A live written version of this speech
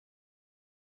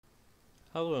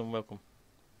Hello and welcome.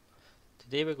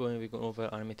 Today we're going to be going over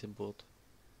AnimatedBoard.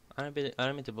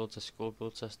 AnimatedBoard is a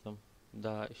scoreboard system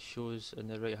that shows on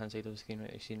the right hand side of the screen right,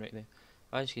 you're seeing right there.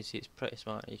 As you can see, it's pretty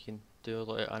smart. You can do a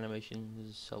lot of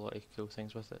animations, a lot of cool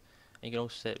things with it. And you can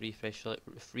also set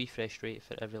refresh rate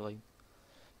for every line.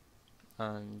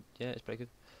 And yeah, it's pretty good.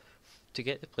 To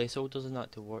get the placeholders and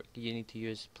that to work, you need to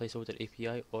use placeholder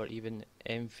API or even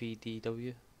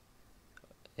MVDW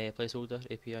placeholder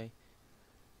API.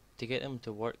 To get them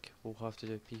to work, we'll have to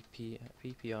do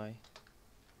PPI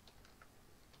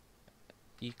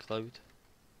eCloud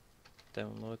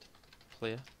download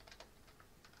player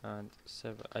and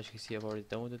server. As you can see, I've already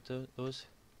downloaded those.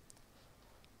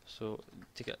 So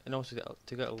to get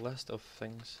a list of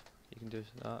things, you can do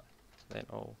that. Then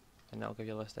and that'll give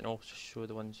you a list, and also show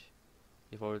the ones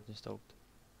you've already installed.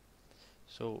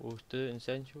 So we'll do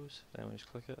essentials. Then we'll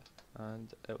just click it,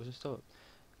 and it was installed.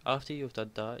 After you've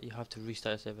done that, you have to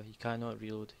restart the server. You cannot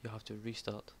reload. You have to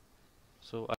restart.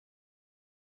 So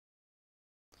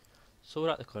we're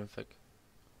at the config.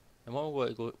 And what we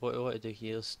want to do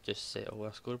here is just set all our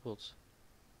scoreboards.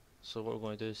 So what we're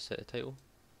going to do is set a title,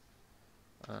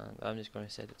 and I'm just going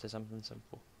to set it to something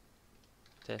simple.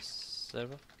 Test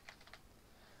server.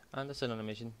 And it's an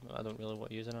animation. I don't really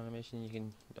want to use an animation. You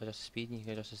can adjust the speed, and you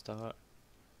can adjust the start,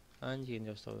 and you can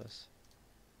adjust all this.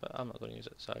 But I'm not going to use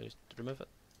it, so I just remove it.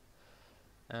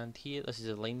 And here, this is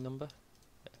a line number.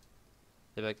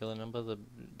 The bigger the number,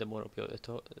 the more it'll be at the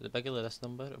top. The bigger this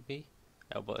number it'll be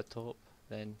at the top.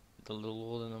 Then the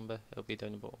lower the number, it'll be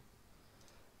down the bottom.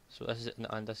 So this is it,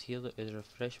 and this here is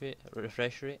refresh rate.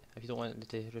 If you don't want it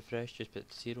to refresh, just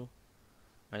put 0.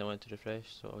 I don't want it to refresh,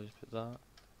 so I'll just put that.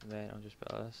 Then I'll just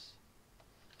put this.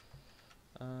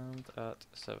 And at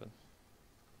 7.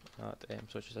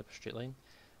 So it's just a straight line.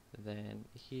 Then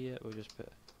here we'll just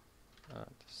put at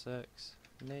 6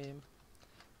 name,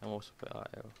 and we'll also put at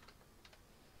L.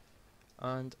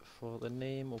 And for the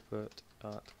name, we'll put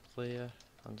at player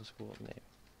underscore name.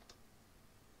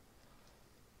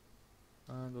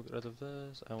 And we'll get rid of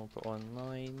this, and we'll put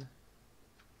online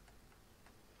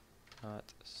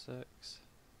at 6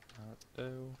 at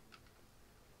O.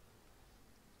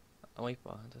 I might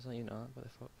put that's not even that, what the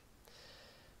fuck.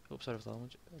 Oops, sorry for the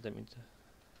language, I didn't mean to.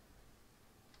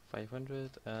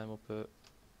 500, and we'll put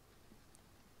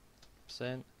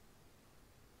percent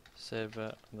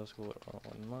server underscore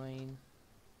online,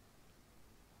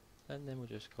 and then we'll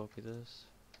just copy this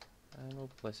and we'll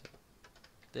place it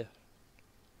there.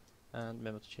 And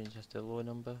remember to change this to a low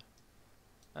number,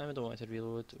 and we don't want it to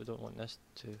reload, we don't want this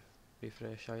to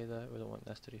refresh either, we don't want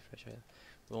this to refresh either,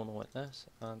 we only want this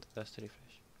and this to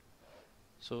refresh.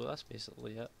 So that's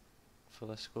basically it for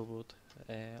this scoreboard.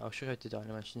 I'll show you how to do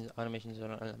animations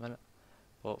in a minute,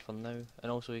 but for now,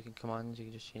 and also you can commands, you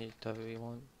can just change it to however you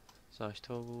want.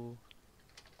 /toggle,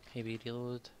 maybe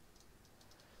reload,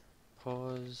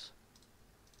 pause,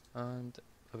 and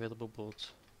available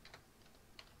boards.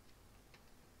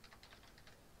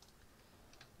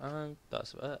 And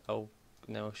that's it. I'll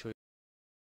show you.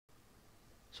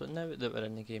 So now that we're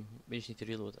in the game, we just need to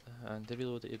reload it, and to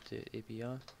reload it, you do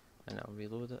APR, and it'll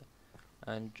reload it.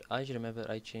 And as you remember,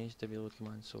 I changed the reload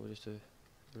command, so we'll just do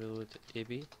reload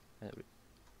AB, and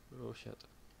oh shit.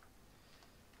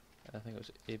 I think it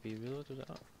was AB reload, was it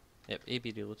not? Yep,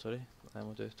 AB reload, sorry. And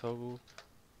we'll do toggle,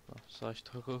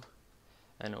 /toggle,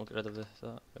 and it'll get rid of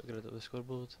it'll get rid of the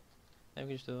scoreboard. And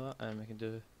we can just do that, and we can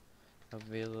do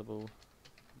available.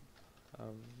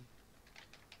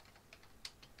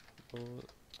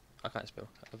 I can't spell.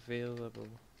 Available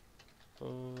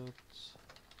boards,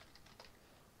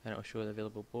 and it'll show the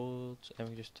available boards, and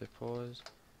we can just do pause,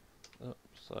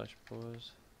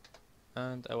 /pause,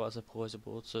 and it will also pause the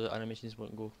board so the animations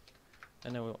won't go,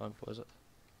 and then we'll unpause it.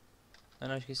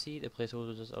 And as you can see, the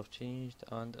placeholders have changed,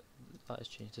 and that has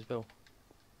changed as well,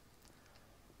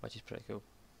 which is pretty cool.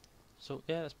 So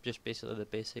yeah, that's just basically the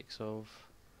basics of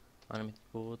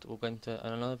AnimatedBoard. We'll go into,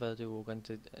 in another video, we'll go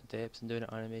into depth in doing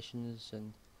animations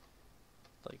and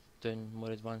like doing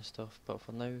more advanced stuff, but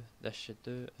for now this should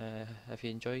do. If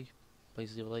you enjoy,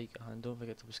 please leave a like, and don't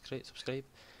forget to subscribe,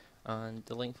 and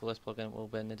the link for this plugin will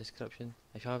be in the description.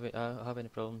 If you have any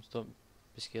problems, don't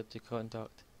be scared to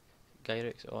contact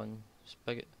Gyurix on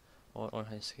Spigot or on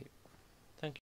his Skype.